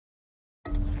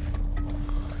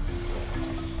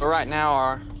But right now,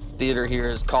 our theater here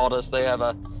has called us. They have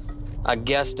a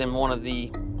guest in one of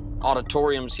the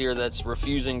auditoriums here that's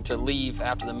refusing to leave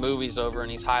after the movie's over,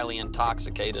 and he's highly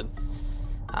intoxicated.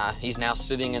 He's now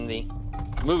sitting in the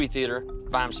movie theater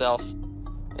by himself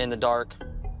in the dark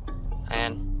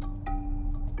and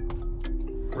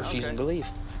refusing to leave.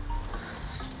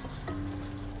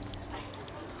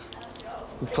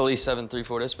 Police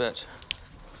 734 dispatch.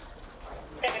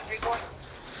 734.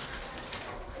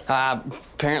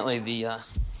 Apparently the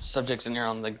subject's in there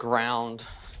on the ground,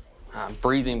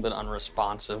 breathing but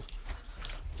unresponsive.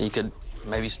 You could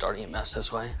maybe start EMS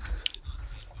this way.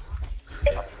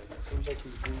 Seems like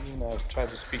he's breathing. I've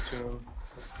tried to speak to him.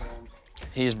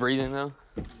 He's breathing though?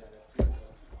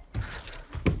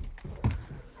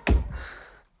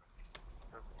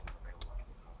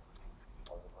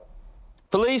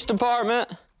 Police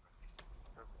department.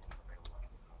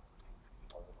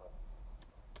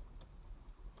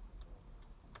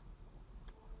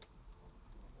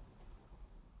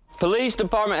 Police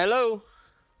department, hello?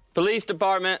 Police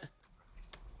department.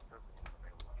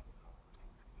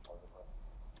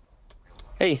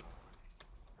 Hey.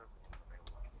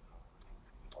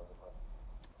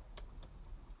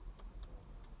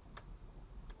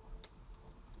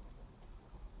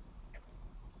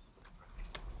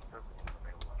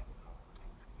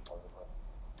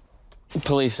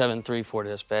 Police 734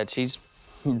 dispatch. He's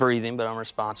breathing but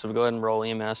unresponsive. Go ahead and roll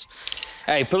EMS.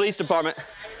 Hey, police department.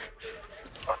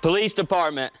 Police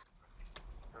department.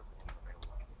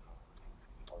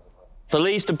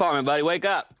 Police department, buddy, wake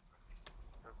up.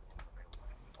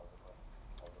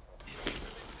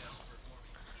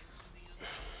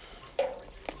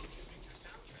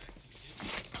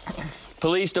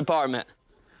 Police department.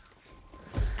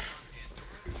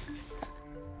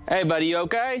 Hey, buddy, you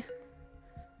okay?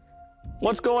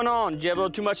 What's going on? Did you have a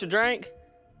little too much to drink?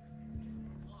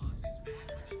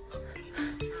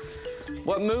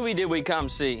 What movie did we come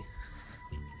see?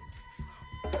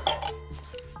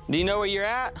 Do you know where you're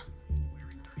at?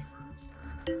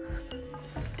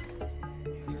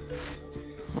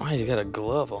 Why you got a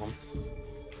glove on?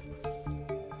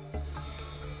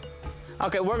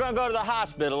 Okay, we're gonna go to the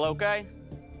hospital, okay?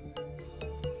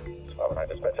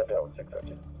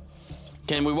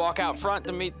 Can we walk out front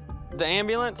to meet the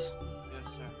ambulance?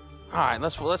 Yes, sir. All right,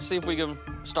 let's see if we can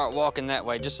start walking that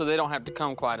way, just so they don't have to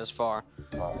come quite as far.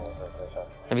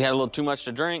 Have you had a little too much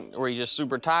to drink? Or are you just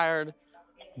super tired?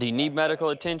 Do you need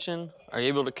medical attention? Are you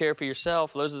able to care for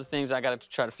yourself? Those are the things I got to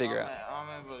try to figure out.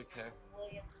 I'm able to care.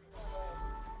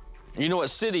 You know what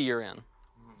city you're in?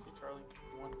 Charlie,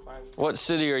 15. What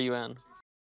city are you in?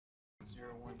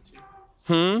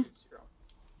 012.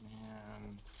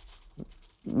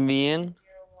 Me in?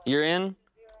 You're in?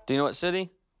 Do you know what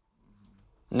city?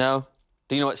 No?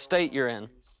 Do you know what state you're in?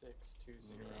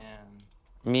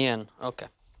 2620. Me in. Okay.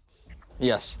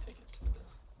 Yes.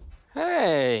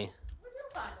 Hey.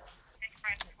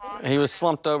 He was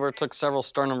slumped over. It took several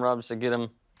sternum rubs to get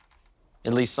him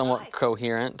at least somewhat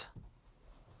coherent.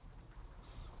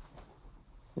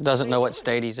 Doesn't know what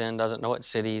state he's in, doesn't know what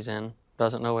city he's in,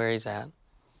 doesn't know where he's at.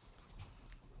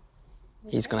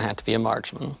 He's gonna have to be a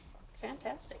marksman.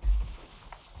 Fantastic.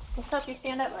 Let's help you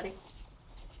stand up, buddy.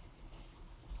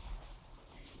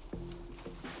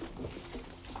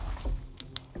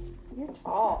 You're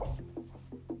tall.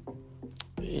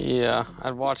 Yeah,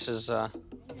 I'd watch his, You're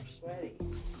sweaty.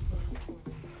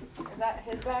 Is that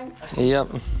his bag? Yep.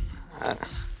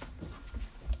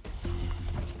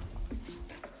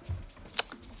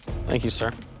 Thank you,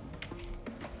 sir.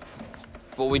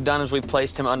 What we've done is we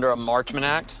placed him under a Marchman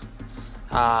Act.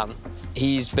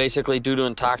 He's basically, due to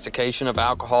intoxication of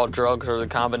alcohol, drugs, or the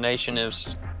combination,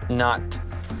 is not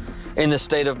in the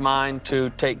state of mind to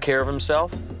take care of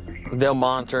himself. They'll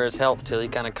monitor his health till he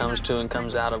kind of comes to and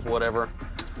comes out of whatever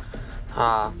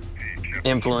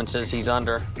influences he's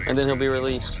under, and then he'll be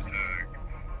released.